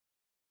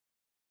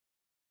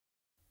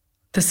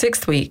The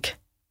 6th week,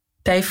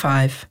 Day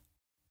 5.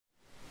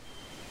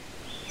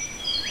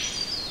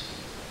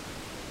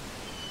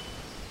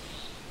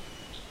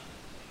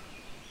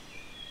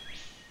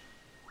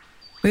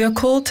 We are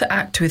called to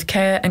act with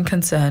care and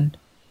concern,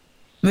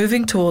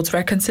 moving towards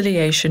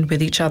reconciliation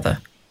with each other,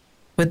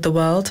 with the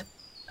world,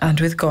 and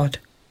with God.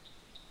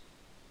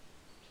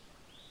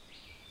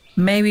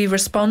 May we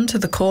respond to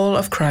the call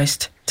of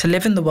Christ to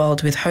live in the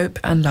world with hope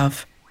and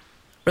love,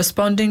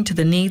 responding to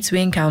the needs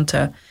we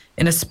encounter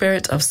in a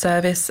spirit of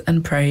service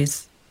and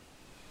praise.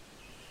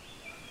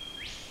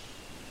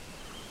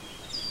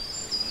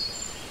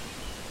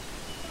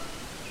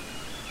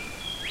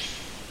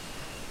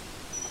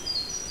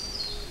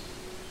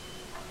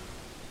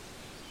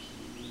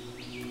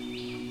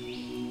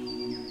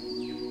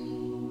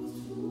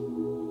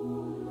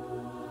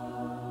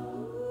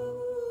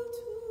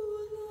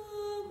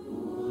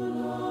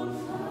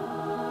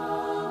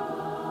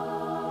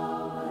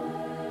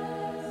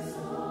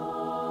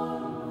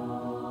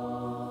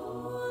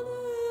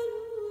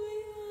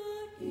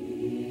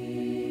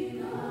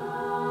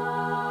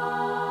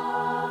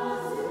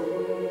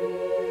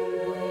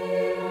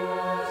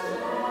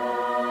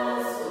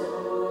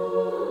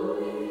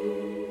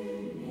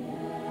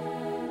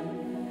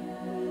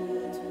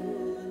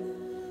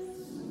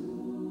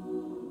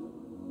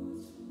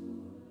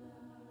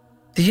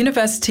 The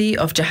University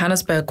of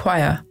Johannesburg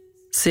Choir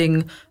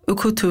sing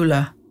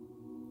Ukuthula.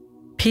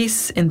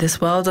 Peace in this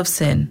world of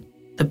sin,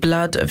 the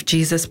blood of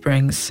Jesus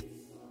brings.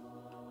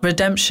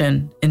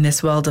 Redemption in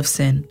this world of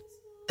sin,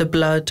 the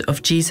blood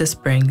of Jesus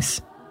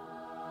brings.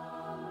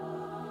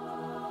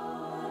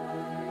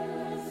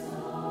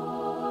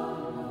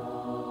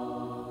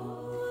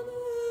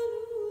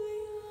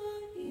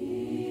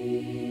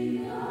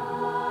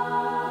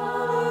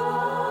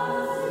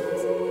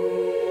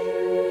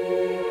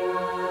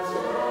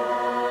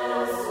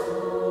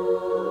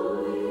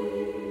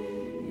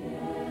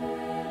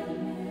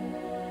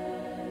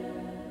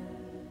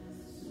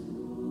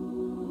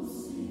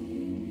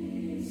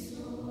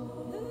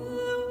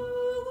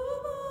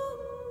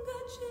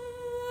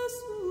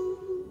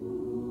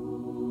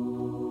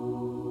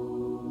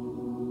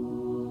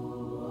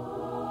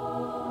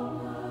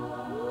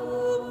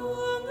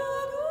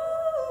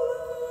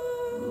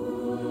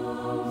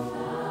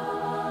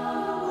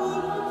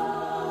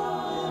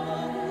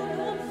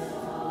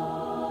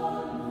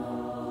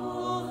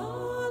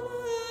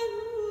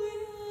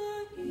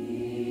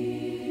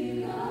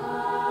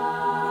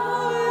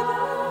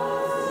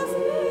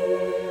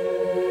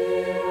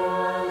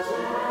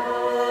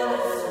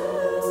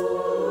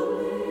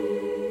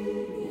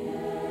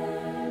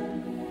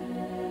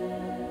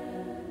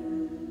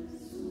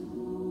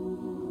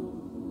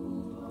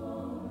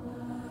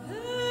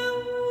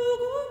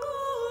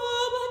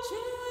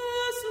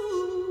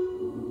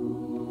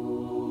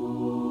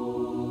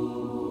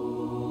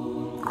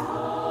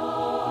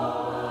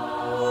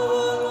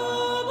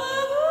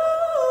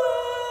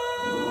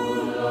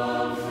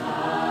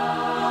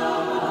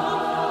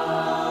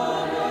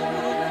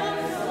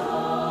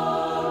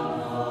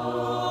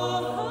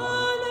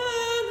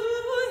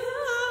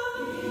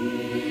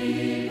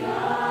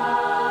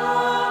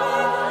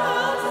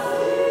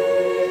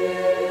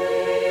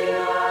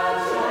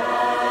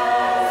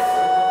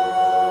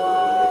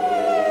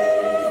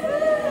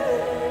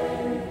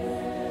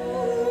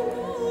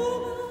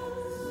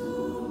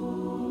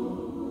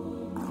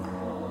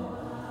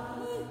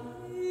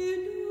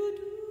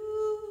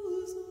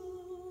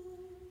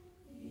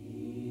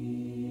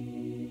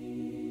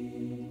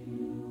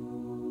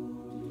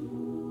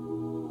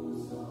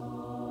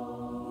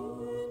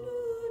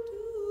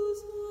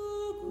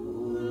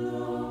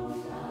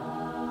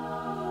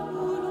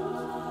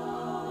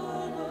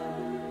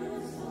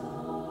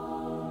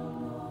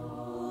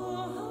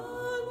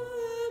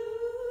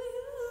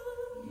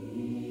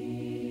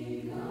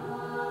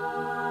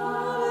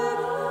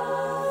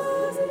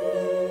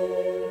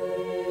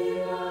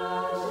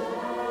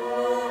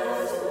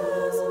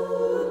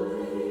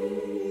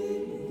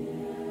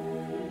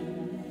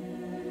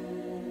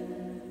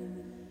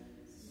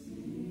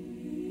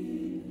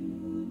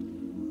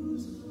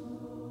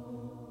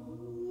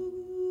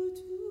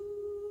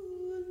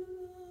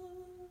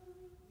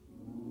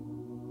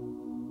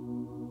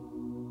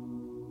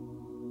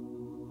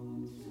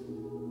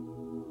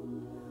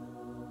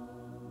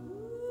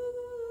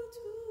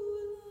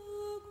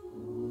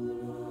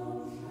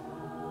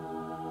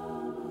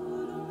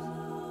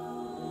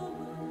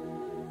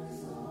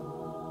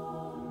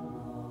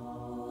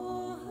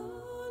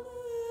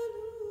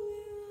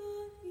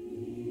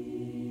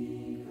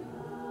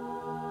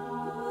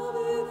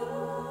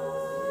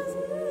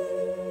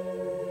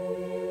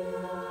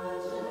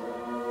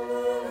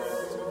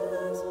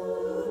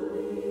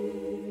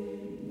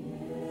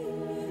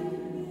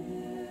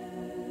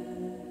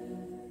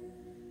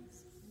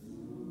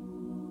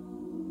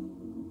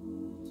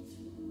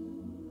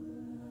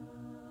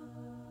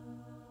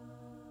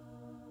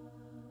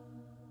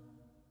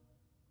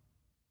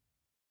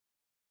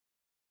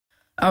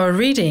 Our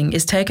reading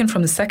is taken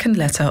from the second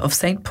letter of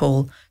St.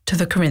 Paul to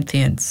the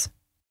Corinthians.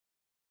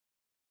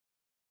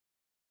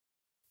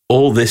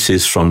 All this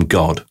is from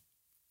God,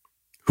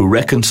 who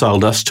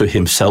reconciled us to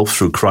himself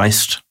through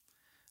Christ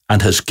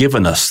and has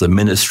given us the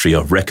ministry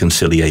of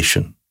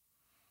reconciliation.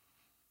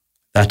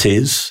 That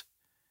is,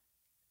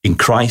 in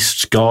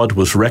Christ, God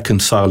was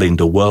reconciling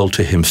the world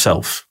to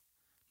himself,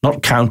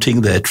 not counting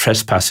their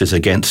trespasses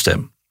against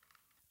them,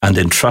 and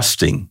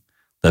entrusting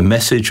the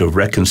message of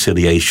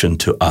reconciliation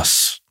to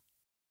us.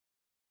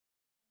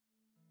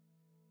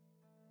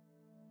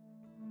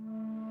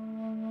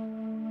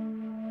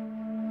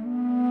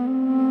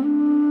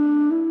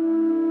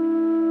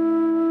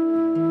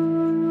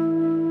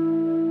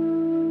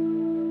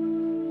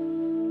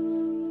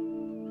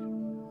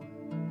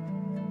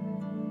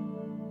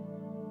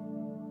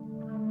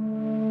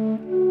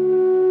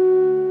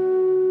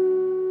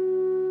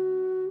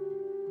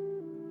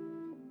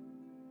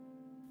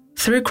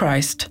 Through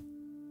Christ,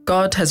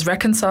 God has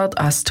reconciled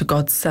us to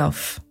God's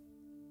self.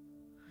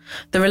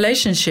 The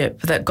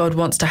relationship that God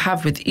wants to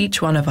have with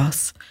each one of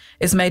us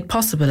is made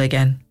possible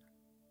again.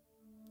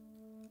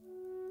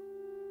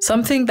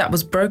 Something that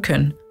was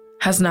broken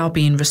has now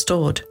been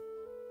restored.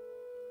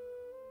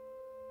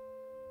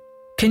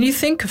 Can you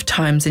think of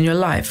times in your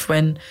life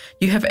when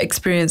you have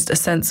experienced a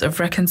sense of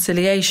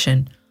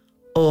reconciliation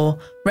or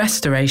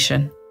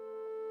restoration?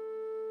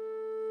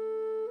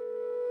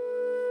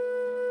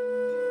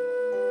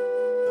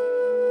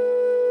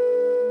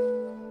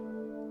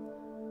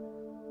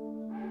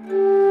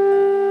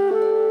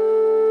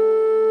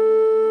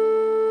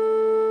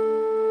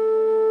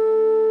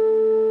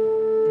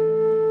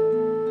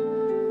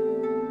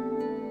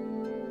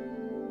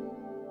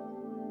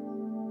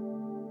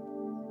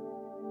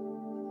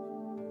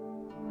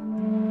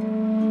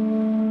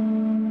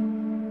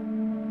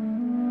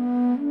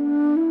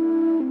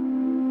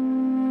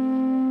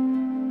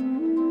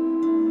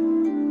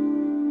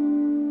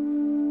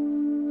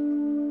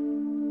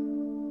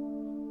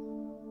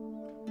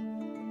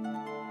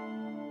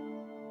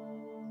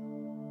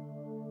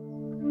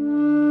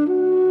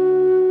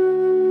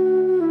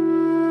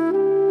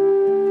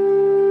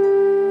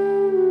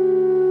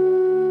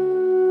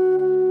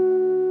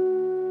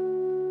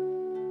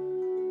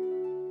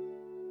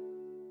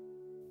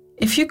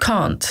 If you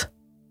can't,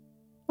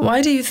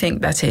 why do you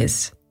think that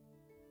is?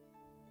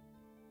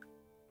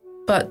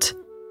 But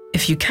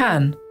if you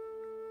can,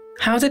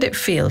 how did it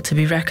feel to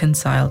be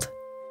reconciled?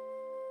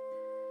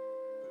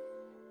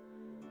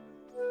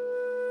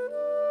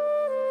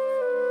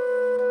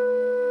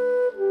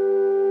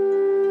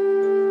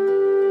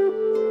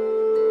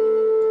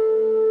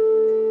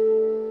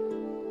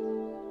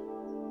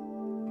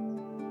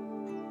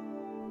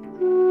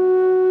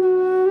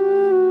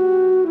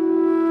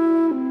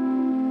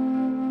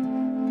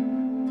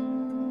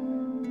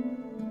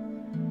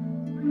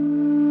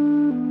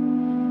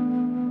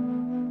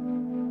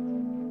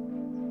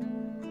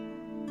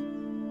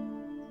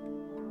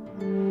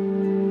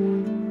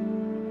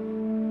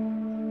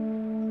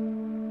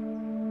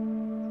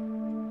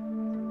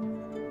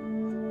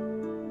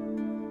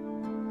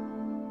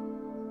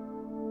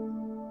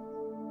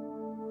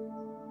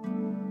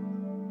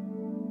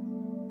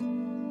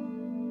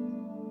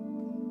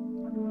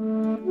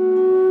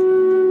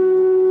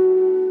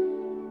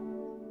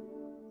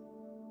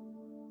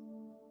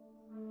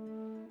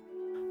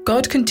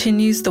 God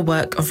continues the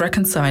work of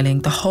reconciling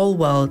the whole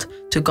world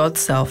to God's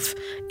self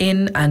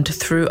in and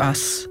through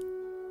us.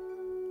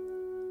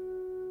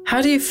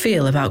 How do you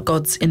feel about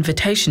God's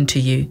invitation to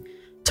you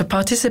to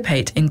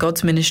participate in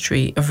God's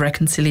ministry of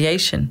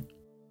reconciliation?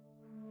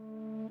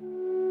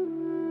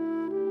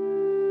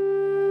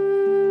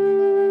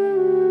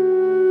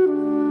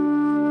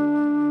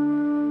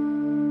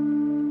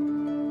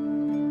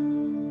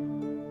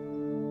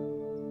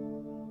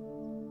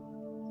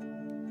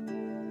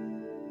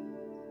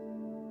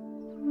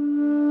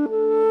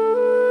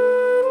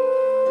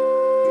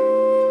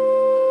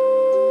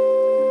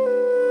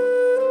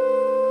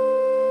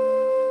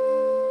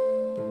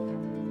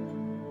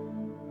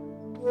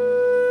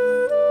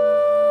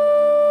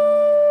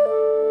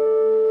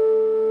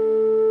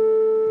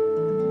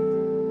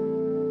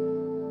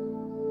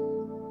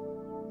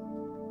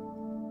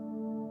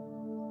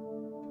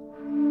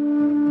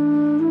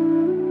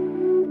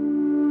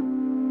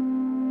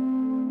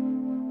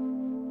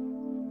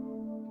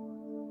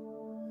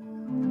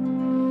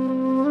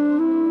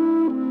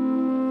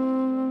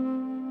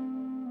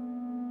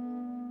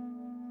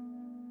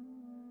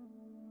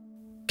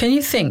 Can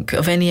you think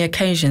of any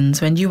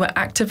occasions when you were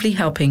actively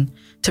helping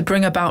to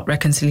bring about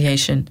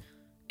reconciliation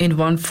in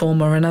one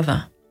form or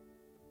another?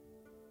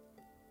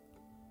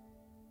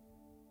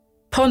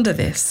 Ponder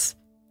this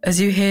as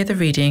you hear the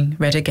reading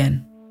read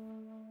again.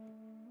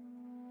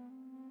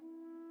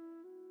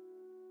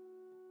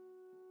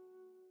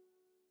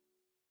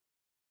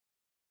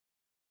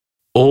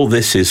 All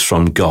this is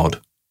from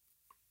God,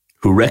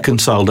 who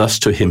reconciled us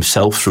to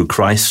himself through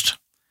Christ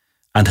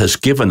and has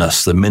given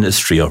us the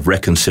ministry of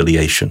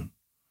reconciliation.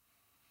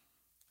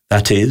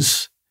 That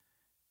is,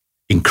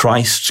 in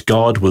Christ,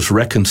 God was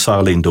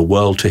reconciling the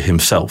world to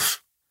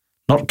himself,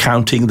 not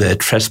counting their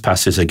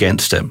trespasses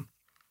against them,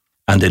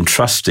 and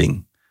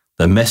entrusting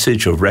the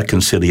message of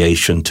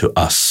reconciliation to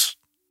us.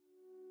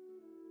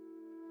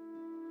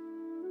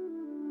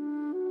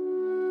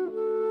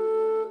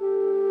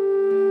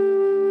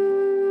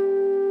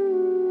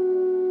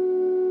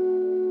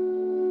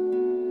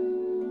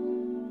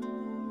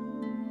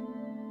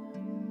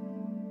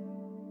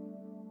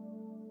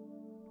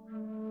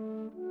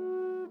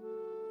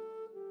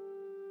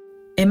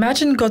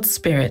 Imagine God's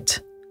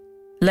Spirit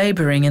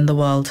laboring in the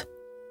world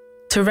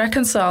to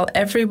reconcile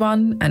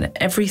everyone and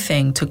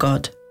everything to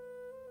God.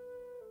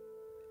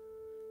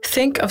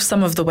 Think of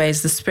some of the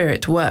ways the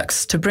Spirit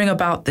works to bring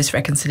about this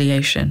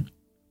reconciliation.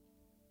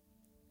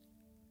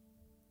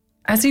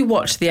 As you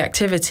watch the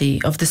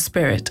activity of the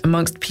Spirit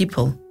amongst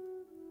people,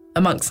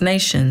 amongst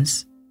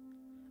nations,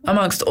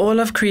 amongst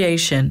all of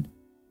creation,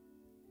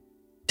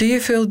 do you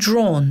feel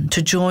drawn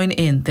to join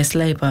in this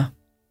labor?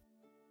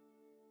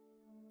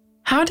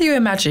 How do you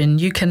imagine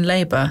you can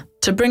labor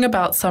to bring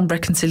about some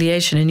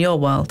reconciliation in your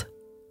world?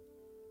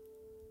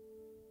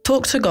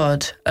 Talk to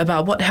God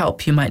about what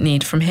help you might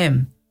need from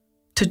Him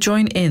to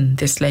join in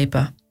this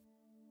labor.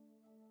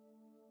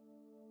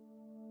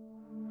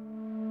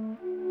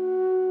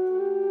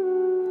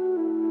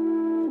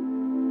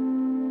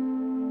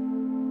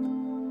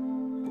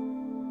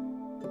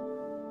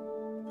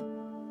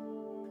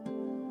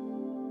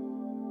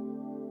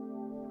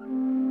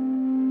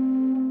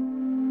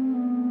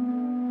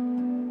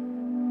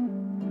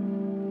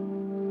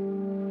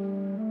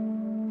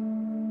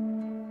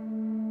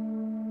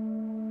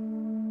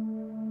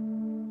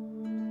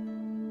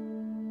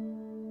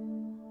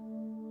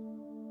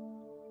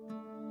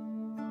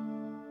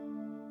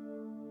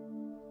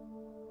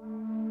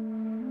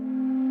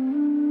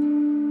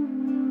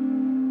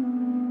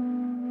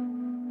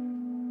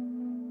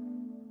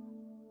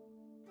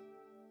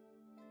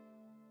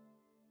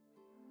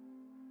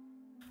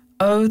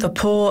 Oh, the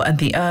poor and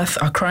the earth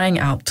are crying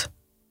out.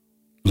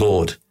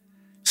 Lord,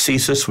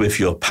 seize us with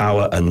your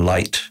power and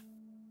light,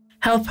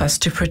 Help us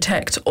to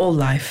protect all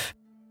life,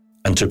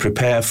 and to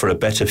prepare for a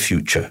better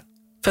future.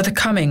 for the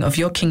coming of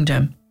your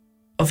kingdom,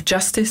 of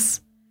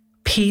justice,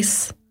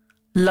 peace,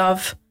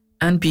 love,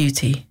 and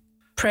beauty.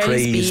 Praise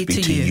Praise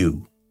be to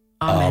you.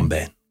 Amen.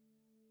 Amen.